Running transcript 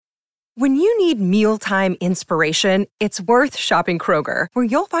When you need mealtime inspiration, it's worth shopping Kroger, where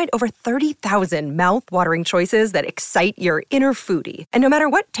you'll find over 30,000 mouth-watering choices that excite your inner foodie. And no matter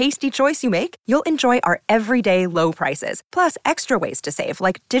what tasty choice you make, you'll enjoy our everyday low prices, plus extra ways to save,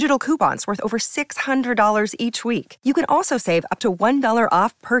 like digital coupons worth over $600 each week. You can also save up to $1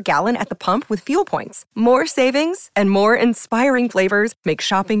 off per gallon at the pump with fuel points. More savings and more inspiring flavors make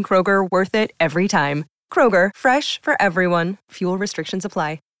shopping Kroger worth it every time. Kroger, fresh for everyone. Fuel restrictions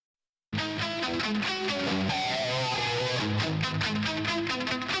apply.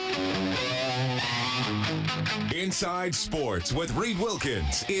 Inside Sports with Reed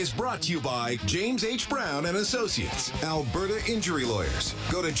Wilkins is brought to you by James H. Brown and Associates, Alberta Injury Lawyers.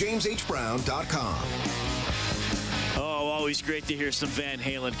 Go to jameshbrown.com. Oh, always great to hear some Van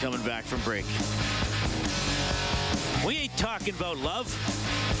Halen coming back from break. We ain't talking about love.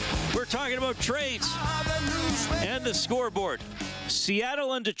 We're talking about trades and the scoreboard.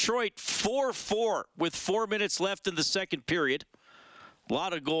 Seattle and Detroit 4-4 with 4 minutes left in the second period. A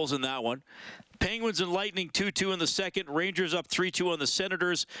lot of goals in that one. Penguins and Lightning 2-2 in the second. Rangers up 3-2 on the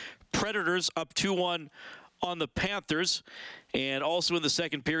Senators. Predators up 2-1 on the Panthers. And also in the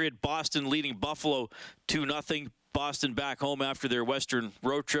second period, Boston leading Buffalo 2-0. Boston back home after their Western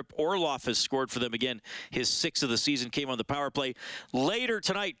road trip. Orlov has scored for them again. His sixth of the season came on the power play. Later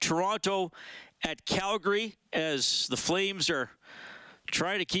tonight, Toronto at Calgary as the Flames are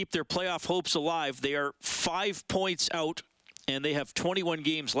trying to keep their playoff hopes alive. They are 5 points out, and they have 21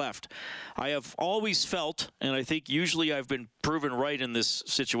 games left. I have always felt, and I think usually I've been proven right in this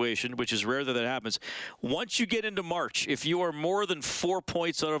situation, which is rare that happens. Once you get into March, if you are more than 4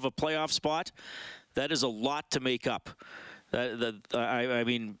 points out of a playoff spot, that is a lot to make up. I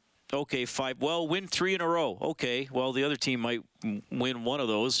mean, okay, win 3 in a row. Okay, well, the other team might win one of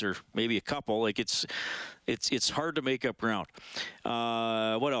those or maybe a couple. Like, it's hard to make up ground.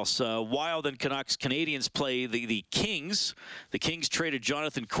 What else? Wild and Canucks. Canadians play the Kings. The Kings traded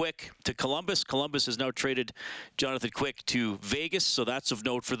Jonathan Quick to Columbus. Columbus has now traded Jonathan Quick to Vegas, so that's of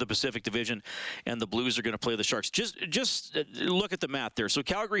note for the Pacific Division. And the Blues are going to play the Sharks. Just look at the math there. So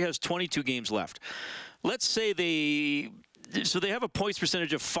Calgary has 22 games left. Let's say they have a points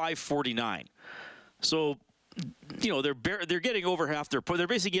percentage of .549. So, you know, they're getting over half their points. They're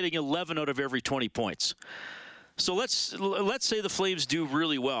basically getting 11 out of every 20 points. So let's say the Flames do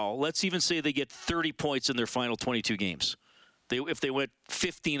really well. Let's even say they get 30 points in their final 22 games. If they went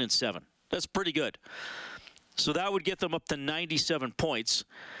 15-7, that's pretty good. So that would get them up to 97 points.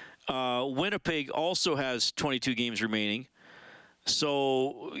 Winnipeg also has 22 games remaining.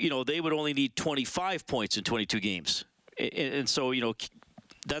 So, you know, they would only need 25 points in 22 games. And so, you know,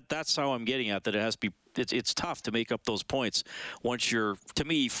 that's how I'm getting at that. It has to be. It's tough to make up those points once you're, to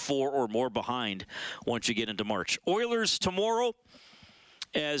me, 4 or more behind once you get into March. Oilers tomorrow,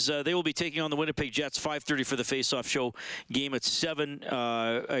 as they will be taking on the Winnipeg Jets, 5:30 for the face-off show. Game at 7.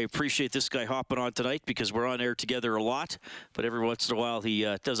 I appreciate this guy hopping on tonight because we're on air together a lot, but every once in a while he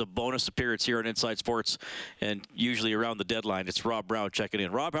does a bonus appearance here on Inside Sports, and usually around the deadline. It's Rob Brown checking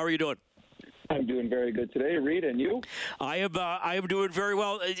in. Rob, how are you doing? I'm doing very good today, Reed, and you? I am doing very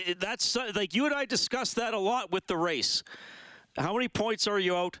well. That's like you and I discussed that a lot with the race. How many points are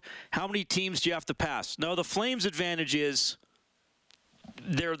you out? How many teams do you have to pass? Now, the Flames' advantage is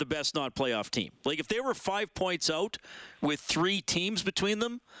they're the best non-playoff team. Like, if they were 5 points out with 3 teams between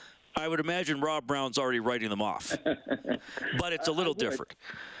them, I would imagine Rob Brown's already writing them off. But it's a little different.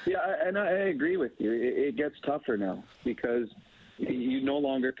 Yeah, and I agree with you. It gets tougher now because you no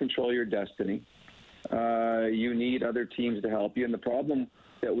longer control your destiny. You need other teams to help you. And the problem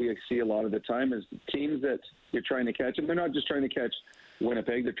that we see a lot of the time is teams that you're trying to catch, and they're not just trying to catch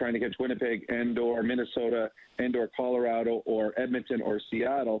Winnipeg. They're trying to catch Winnipeg and/or Minnesota and/or Colorado or Edmonton or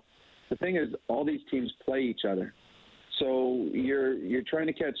Seattle. The thing is, all these teams play each other. So you're trying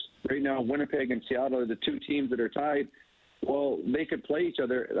to catch right now Winnipeg and Seattle are the 2 teams that are tied. Well, they could play each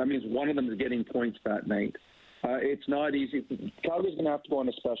other. That means one of them is getting points that night. It's not easy. Calgary's going to have to go on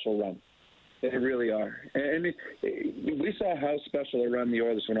a special run. They really are. And we saw how special a run the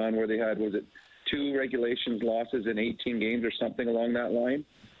Oilers went on where they had, was it 2 regulations losses in 18 games or something along that line?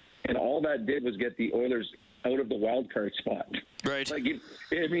 And all that did was get the Oilers out of the wild card spot. Right. Like,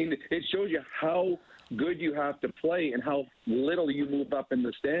 it shows you how good you have to play and how little you move up in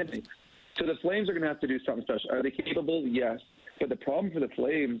the standings. So the Flames are going to have to do something special. Are they capable? Yes. But the problem for the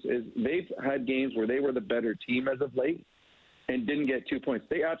Flames is they've had games where they were the better team as of late and didn't get 2 points.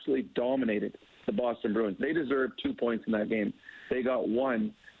 They absolutely dominated the Boston Bruins. They deserved 2 points in that game. They got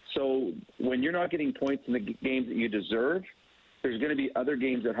 1. So when you're not getting points in the games that you deserve, there's going to be other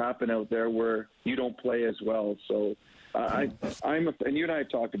games that happen out there where you don't play as well. So And you and I have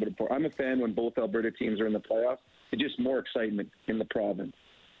talked about it before. I'm a fan when both Alberta teams are in the playoffs. It's just more excitement in the province.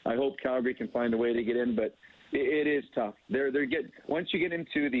 I hope Calgary can find a way to get in, but it is tough. Once you get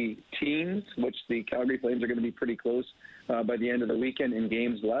into the teens, which the Calgary Flames are going to be pretty close by the end of the weekend in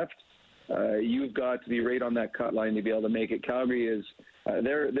games left, you've got to be right on that cut line to be able to make it. Calgary is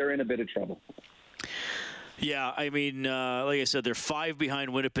they're in a bit of trouble. Yeah, I mean, like I said, they're 5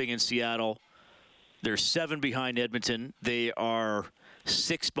 behind Winnipeg and Seattle. They're 7 behind Edmonton. They are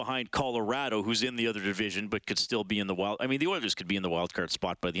 6 behind Colorado, who's in the other division, but could still be in the wild. I mean, the Oilers could be in the wild card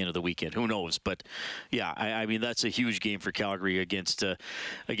spot by the end of the weekend. Who knows? But yeah, I mean, that's a huge game for Calgary against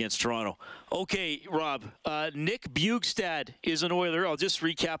Toronto. Okay, Rob. Nick Bjugstad is an Oiler. I'll just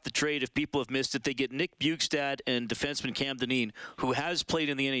recap the trade if people have missed it. They get Nick Bjugstad and defenseman Cam Dineen, who has played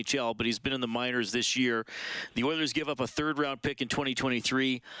in the NHL, but he's been in the minors this year. The Oilers give up a third-round pick in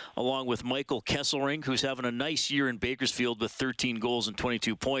 2023, along with Michael Kesselring, who's having a nice year in Bakersfield with 13 goals and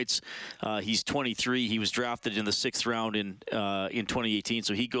 22 points. He's 23. He was drafted in the 6th round in 2018,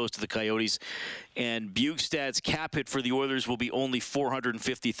 so he goes to the Coyotes. And Bjugstad's cap hit for the Oilers will be only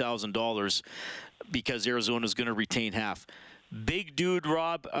 $450,000 because Arizona's going to retain half. Big dude,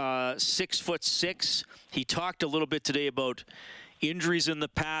 Rob, 6'6". He talked a little bit today about injuries in the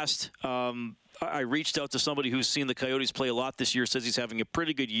past. I reached out to somebody who's seen the Coyotes play a lot this year, says he's having a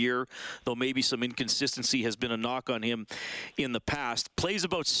pretty good year, though maybe some inconsistency has been a knock on him in the past. Plays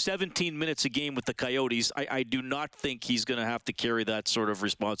about 17 minutes a game with the Coyotes. I do not think he's going to have to carry that sort of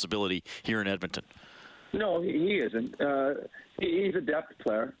responsibility here in Edmonton. No, he isn't. He's a depth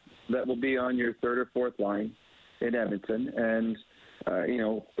player that will be on your 3rd or 4th line in Edmonton, and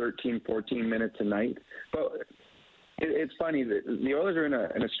 13, 14 minutes a night. But it's funny that the Oilers are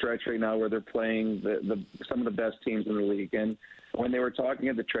in a stretch right now where they're playing some of the best teams in the league. And when they were talking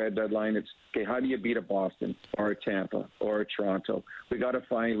at the trade deadline, it's okay. How do you beat a Boston or a Tampa or a Toronto? We got to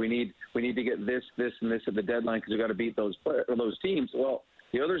find. We need to get this, and this at the deadline because we got to beat those teams. Well,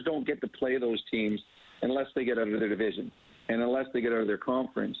 the Oilers don't get to play those teams unless they get out of their division and unless they get out of their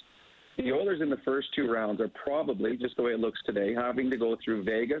conference. The Oilers in the first 2 rounds are probably, just the way it looks today, having to go through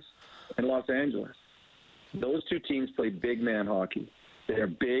Vegas and Los Angeles. Those 2 teams play big man hockey. They're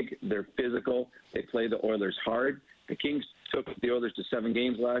big, they're physical, they play the Oilers hard. The Kings took the Oilers to 7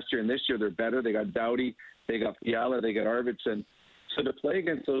 games last year, and this year they're better. They got Doughty, they got Fiala, they got Arvidsson. So to play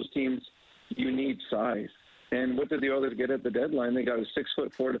against those teams, you need size. And what did the Oilers get at the deadline? They got a 6'4"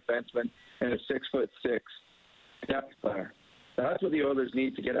 defenseman and a 6'6" depth player. That's what the Oilers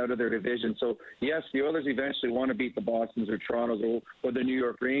need to get out of their division. So, yes, the Oilers eventually want to beat the Bostons or Torontos or the New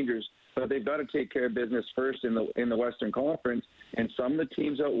York Rangers, but they've got to take care of business first in the Western Conference. And some of the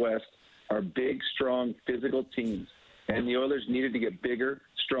teams out west are big, strong, physical teams. And the Oilers needed to get bigger,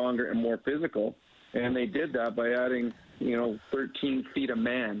 stronger, and more physical. And they did that by adding, 13 feet a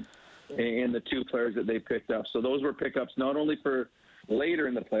man in the 2 players that they picked up. So those were pickups not only for later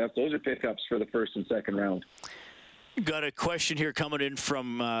in the playoffs, those are pickups for the 1st and 2nd round. Got a question here coming in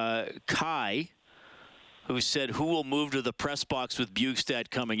from Kai, who said, who will move to the press box with Bjugstad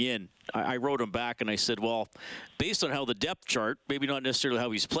coming in? I wrote him back and I said, well, based on how the depth chart, maybe not necessarily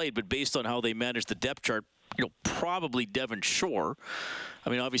how he's played, but based on how they manage the depth chart, probably Devon Shore. I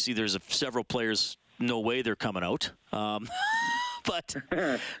mean, obviously there's several players, no way they're coming out. But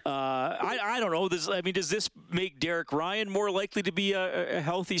I don't know. Does this make Derek Ryan more likely to be a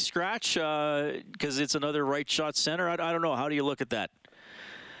healthy scratch? Because it's another right shot center. I don't know. How do you look at that?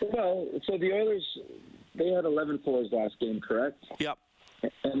 Well, so the Oilers, they had 11 forwards last game, correct? Yep.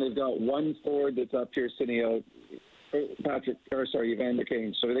 And they've got 1 forward that's up here sitting out, Evander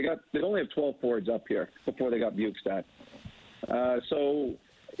Kane. So they only have 12 forwards up here before they got Bjugstad. So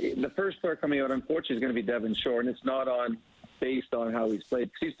the first player coming out, unfortunately, is going to be Devon Shore, and it's not based on how he's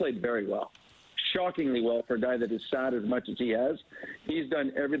played, because he's played very well. Shockingly well for a guy that has sat as much as he has. He's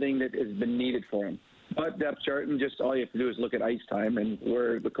done everything that has been needed for him. But depth chart, and just all you have to do is look at ice time and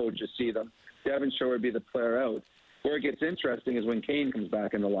where the coaches see them. Devon Shore would be the player out. Where it gets interesting is when Kane comes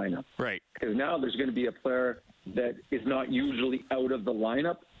back in the lineup. Right. Because now there's going to be a player that is not usually out of the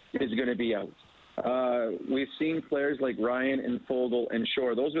lineup is going to be out. We've seen players like Ryan and Fogle and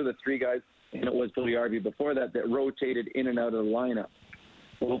Shore. Those are the 3 guys, and it was Puljujarvi before that rotated in and out of the lineup.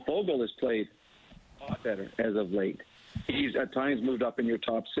 Well, Fogle has played a lot better as of late. He's at times moved up in your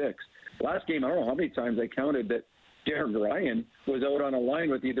top 6. Last game, I don't know how many times I counted that Derek Ryan was out on a line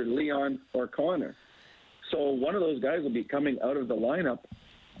with either Leon or Connor. So one of those guys will be coming out of the lineup,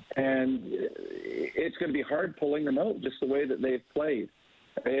 and it's going to be hard pulling them out just the way that they've played.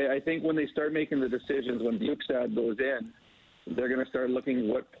 I think when they start making the decisions, when Bjugstad goes in, they're going to start looking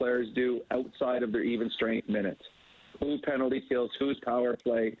what players do outside of their even strength minutes. who penalty kills, who's power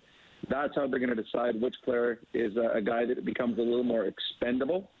play. That's how they're going to decide which player is a guy that becomes a little more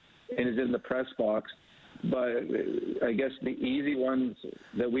expendable and is in the press box. But I guess the easy ones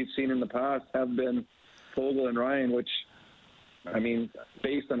that we've seen in the past have been Foegele and Ryan, which, I mean,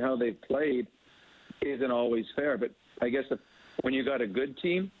 based on how they've played, isn't always fair. But I guess when you got a good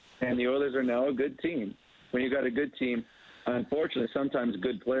team, and the Oilers are now a good team, when you got a good team, unfortunately, sometimes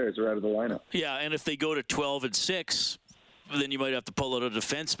good players are out of the lineup. Yeah, and if they go to 12-6, then you might have to pull out a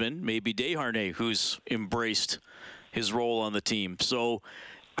defenseman, maybe Desharnais, who's embraced his role on the team. So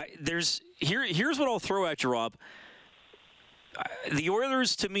here's what I'll throw at you, Rob. The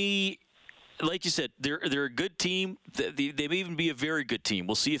Oilers, to me, like you said, they're a good team. They may even be a very good team.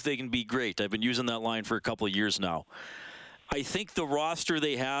 We'll see if they can be great. I've been using that line for a couple of years now. I think the roster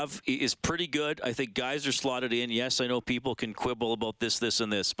they have is pretty good. I think guys are slotted in. Yes, I know people can quibble about this, and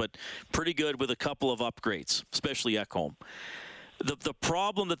this, but pretty good with a couple of upgrades, especially Ekholm. The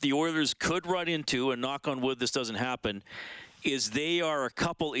problem that the Oilers could run into, and knock on wood this doesn't happen, is they are a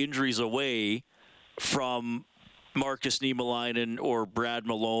couple injuries away from Marcus Niemelainen or Brad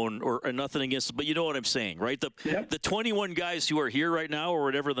Malone, or nothing against them, but you know what I'm saying, right? The 21 guys who are here right now, or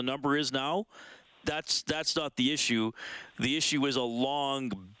whatever the number is now, that's not the issue. The issue is a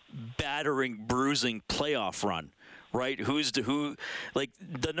long, battering, bruising playoff run, right? Who? Like,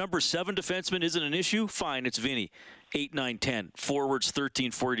 the number 7 defenseman isn't an issue? Fine, it's Vinny. 8, 9, 10. Forwards 13,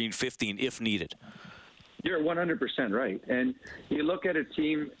 14, 15 if needed. You're 100% right. And you look at a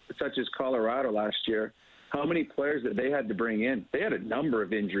team such as Colorado last year, how many players that they had to bring in. They had a number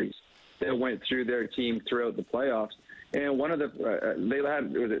of injuries that went through their team throughout the playoffs. And one of they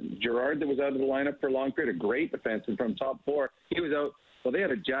had, was it Gerard that was out of the lineup for a long period, a great defenseman from top 4. He was out. Well, they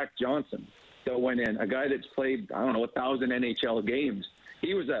had a Jack Johnson that went in, a guy that's played, 1,000 NHL games.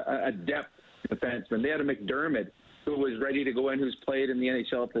 He was a depth defenseman. They had a McDermott who was ready to go in, who's played in the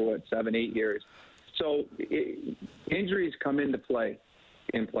NHL for, 7, 8 years. So injuries come into play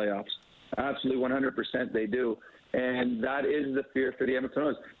in playoffs. Absolutely, 100% they do. And that is the fear for the Edmonton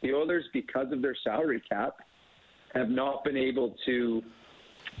Oilers. The Oilers, because of their salary cap, have not been able to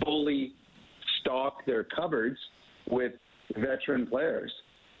fully stock their cupboards with veteran players.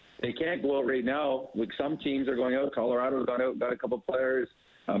 They can't go out right now. Like, some teams are going out. Colorado's gone out, got a couple players.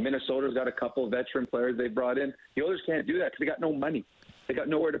 Minnesota's got a couple of veteran players they've brought in. The Oilers can't do that because they got no money. They got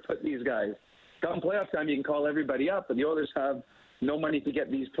nowhere to put these guys. Come playoff time, you can call everybody up, but the Oilers have no money to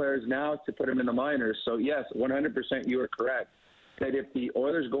get these players now to put them in the minors. So, yes, 100% you are correct that if the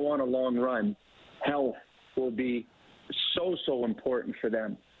Oilers go on a long run, health will be so important for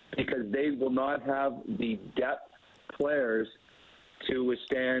them, because they will not have the depth players to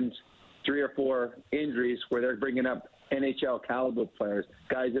withstand 3 or 4 injuries where they're bringing up NHL caliber players,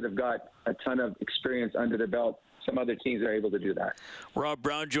 guys that have got a ton of experience under their belt. Some other teams are able to do that. Rob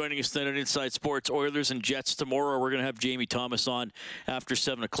Brown joining us then at Inside Sports. Oilers and Jets tomorrow. We're going to have Jamie Thomas on after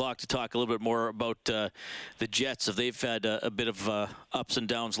 7 o'clock to talk a little bit more about the Jets, if they've had a bit of ups and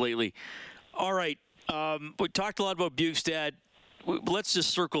downs lately. All right. We talked a lot about Bjugstad. Let's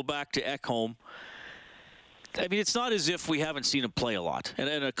just circle back to Ekholm. I mean, it's not as if we haven't seen him play a lot. And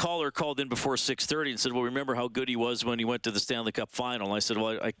a caller called in before 6:30 and said, well, remember how good he was when he went to the Stanley Cup final? And I said,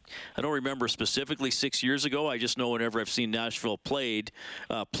 well, I don't remember specifically 6 years ago. I just know whenever I've seen Nashville play,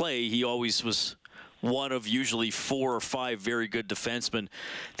 he always was one of usually 4 or 5 very good defensemen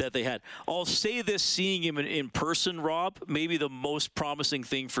that they had. I'll say this, seeing him in person, Rob, maybe the most promising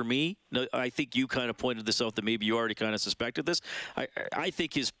thing for me, I think you kind of pointed this out, that maybe you already kind of suspected this. I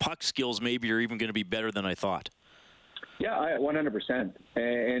think his puck skills maybe are even going to be better than I thought. Yeah, 100%.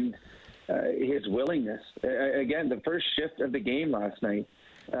 And his willingness. Again, the first shift of the game last night,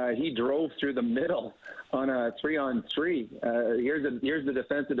 he drove through the middle on a 3-on-3. Here's the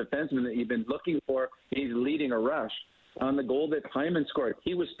defensive defenseman that you've been looking for. He's leading a rush. On the goal that Hyman scored,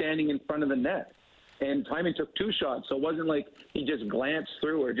 he was standing in front of the net. And Hyman took 2 shots, so it wasn't like he just glanced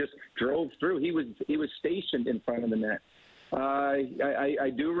through or just drove through. He was stationed in front of the net. I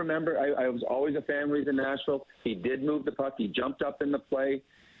do remember, I was always a fan when he was in Nashville. He did move the puck. He jumped up in the play.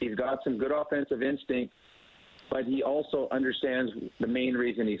 He's got some good offensive instinct. But he also understands the main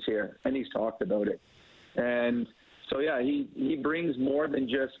reason he's here, and he's talked about it. And so, yeah, he brings more than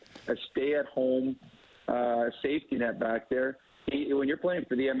just a stay-at-home safety net back there. When you're playing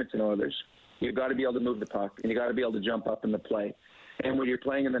for the Edmonton Oilers, you've got to be able to move the puck, and you've got to be able to jump up in the play. And when you're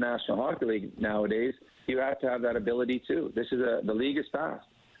playing in the National Hockey League nowadays, you have to have that ability too. The league is fast.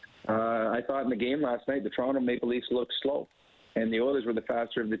 I thought in the game last night, the Toronto Maple Leafs looked slow, and the Oilers were the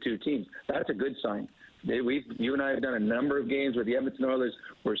faster of the 2 teams. That's a good sign. You and I have done a number of games where the Edmonton Oilers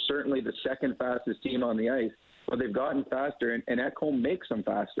were certainly the second fastest team on the ice, Well, they've gotten faster, and Ekholm makes them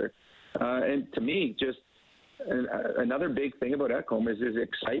faster. And to me, just another big thing about Ekholm is his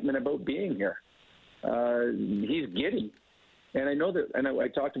excitement about being here. He's giddy. And I know that, and I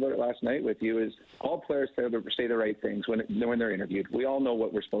talked about it last night with you, is all players say the right things when they're interviewed. We all know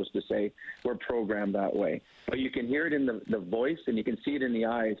what we're supposed to say. We're programmed that way. But you can hear it in the voice, and you can see it in the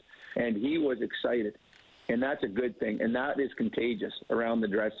eyes. And he was excited. And that's a good thing. And that is contagious around the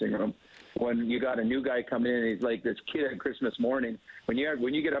dressing room. When you got a new guy coming in, and he's like this kid at Christmas morning. When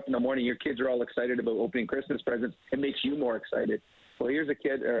you get up in the morning, your kids are all excited about opening Christmas presents. It makes you more excited. Well, here's a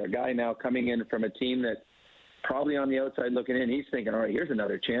kid or a guy now coming in from a team that probably on the outside looking in, he's thinking, all right, here's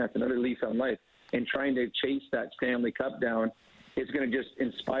another chance, another lease on life. And trying to chase that Stanley Cup down is going to just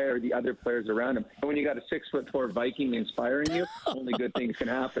inspire the other players around him. And when you got a 6'4" Viking inspiring you, only good things can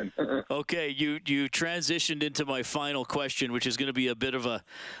happen. Okay, you transitioned into my final question, which is going to be a bit of a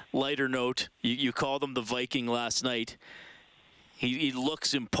lighter note. You called him the Viking last night. He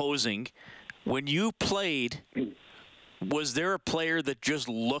looks imposing. When you played, was there a player that just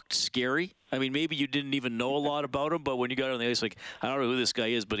looked scary? I mean, maybe you didn't even know a lot about him, but when you got on the ice, like, I don't know who this guy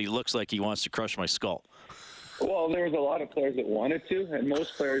is, but he looks like he wants to crush my skull. Well, there was a lot of players that wanted to, and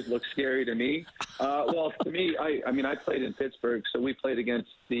most players look scary to me. Well, to me, I played in Pittsburgh, so we played against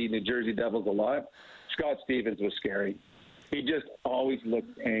the New Jersey Devils a lot. Scott Stevens was scary. He just always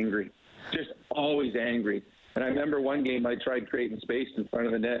looked angry, just always angry. And I remember one game I tried creating space in front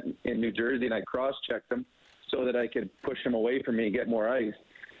of the net in New Jersey, and I cross-checked him so that I could push him away from me and get more ice.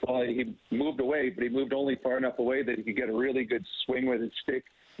 Well, he moved away, but he moved only far enough away that he could get a really good swing with his stick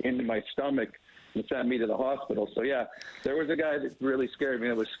into my stomach and sent me to the hospital. So, yeah, there was a guy that really scared me.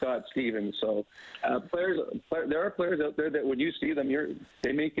 It was Scott Stevens. So there are players out there that when you see them,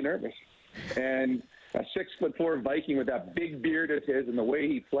 they make you nervous. And a 6'4" Viking with that big beard of his and the way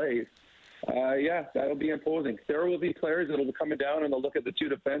he plays, that'll be imposing. There will be players that will be coming down and they'll look at the two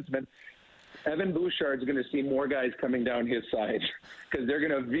defensemen. Evan Bouchard's going to see more guys coming down his side because they're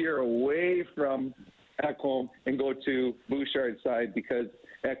going to veer away from Ekholm and go to Bouchard's side because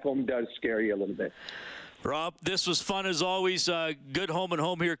Ekholm does scare you a little bit. Rob, this was fun as always. Good home and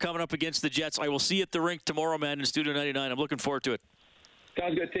home here coming up against the Jets. I will see you at the rink tomorrow, man, in Studio 99. I'm looking forward to it.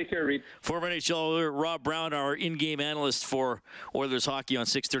 Sounds good. Take care, Reed. Former NHL Rob Brown, our in-game analyst for Oilers hockey on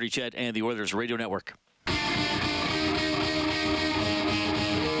 630 CHED and the Oilers Radio Network.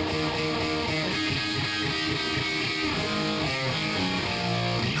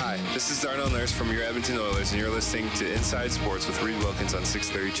 This is Darnell Nurse from your Edmonton Oilers, and you're listening to Inside Sports with Reed Wilkins on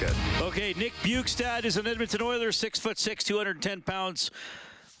 630 CHED. Okay, Nick Bjugstad is an Edmonton Oiler, 6'6", 210 pounds.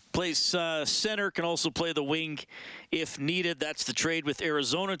 Plays center, can also play the wing if needed. That's the trade with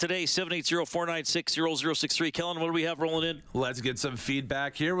Arizona today. 780-496-0063. Kellen, what do we have rolling in? Let's get some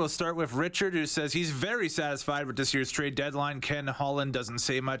feedback here. We'll start with Richard, who says he's very satisfied with this year's trade deadline. Ken Holland doesn't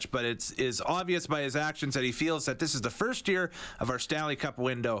say much, but it is obvious by his actions that he feels that this is the first year of our Stanley Cup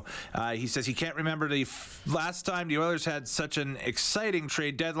window. He says he can't remember the last time the Oilers had such an exciting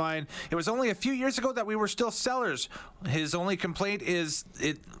trade deadline. It was only a few years ago that we were still sellers. His only complaint is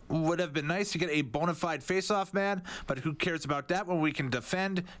it would have been nice to get a bona fide face-off man, but who cares about that when we can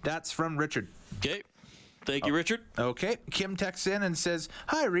defend? That's from Richard. Okay. Thank you, Richard. Okay. Kim texts in and says,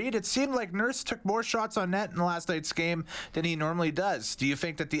 "Hi, Reed. It seemed like Nurse took more shots on net in last night's game than he normally does. Do you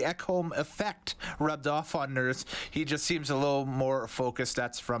think that the Ekholm effect rubbed off on Nurse? He just seems a little more focused."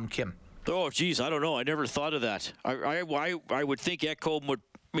 That's from Kim. Oh, geez. I don't know. I never thought of that. I would think Ekholm would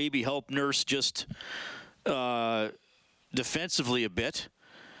maybe help Nurse just defensively a bit.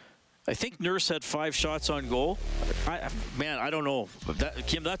 I think Nurse had 5 shots on goal. I don't know.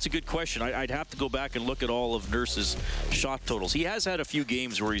 Kim, that's a good question. I'd have to go back and look at all of Nurse's shot totals. He has had a few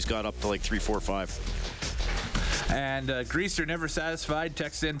games where he's got up to like 3, 4, 5. And Greaser Never Satisfied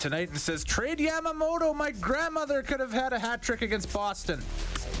texts in tonight and says, "Trade Yamamoto. My grandmother could have had a hat trick against Boston."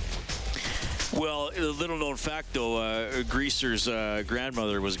 Well, a little-known fact, though, Greaser's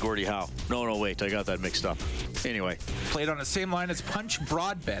grandmother was Gordie Howe. No, wait, I got that mixed up. Anyway. Played on the same line as Punch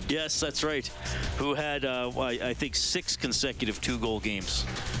Broadbent. Yes, that's right. Who had, I think, 6 consecutive 2-goal games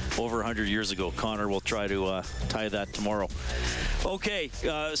over 100 years ago. Connor will try to tie that tomorrow. Okay,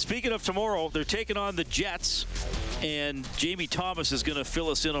 speaking of tomorrow, they're taking on the Jets, and Jamie Thomas is going to fill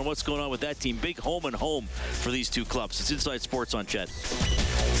us in on what's going on with that team. Big home and home for these two clubs. It's Inside Sports on CHED.